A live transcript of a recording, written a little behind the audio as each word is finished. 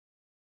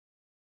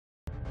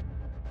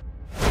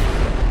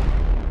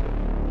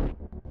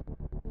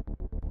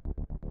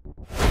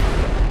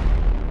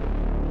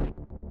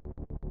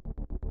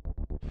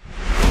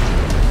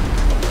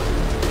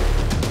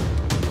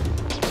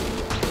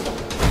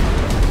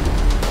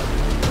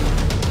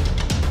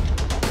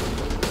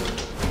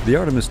The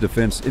Artemis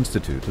Defense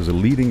Institute is a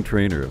leading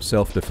trainer of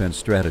self-defense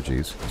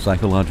strategies,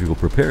 psychological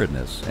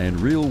preparedness, and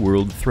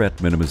real-world threat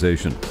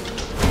minimization.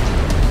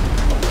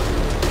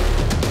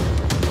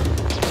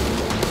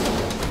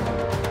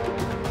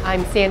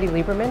 I'm Sandy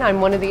Lieberman.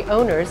 I'm one of the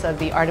owners of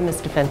the Artemis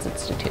Defense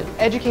Institute.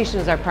 Education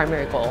is our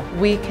primary goal.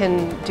 We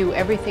can do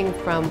everything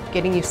from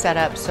getting you set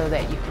up so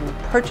that you can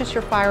purchase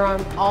your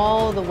firearm,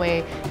 all the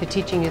way to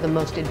teaching you the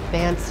most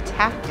advanced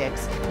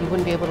tactics you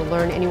wouldn't be able to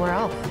learn anywhere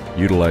else.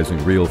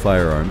 Utilizing real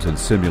firearms and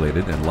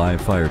simulated and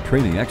live fire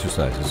training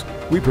exercises,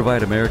 we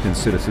provide American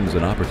citizens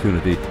an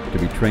opportunity to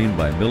be trained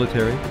by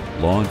military,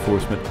 law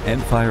enforcement,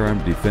 and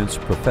firearm defense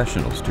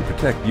professionals to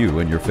protect you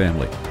and your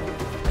family.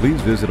 Please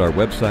visit our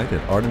website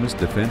at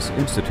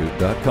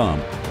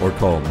artemisdefenseinstitute.com or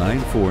call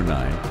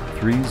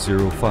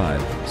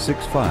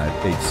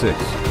 949-305-6586.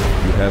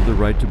 You have the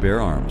right to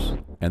bear arms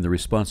and the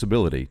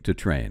responsibility to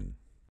train.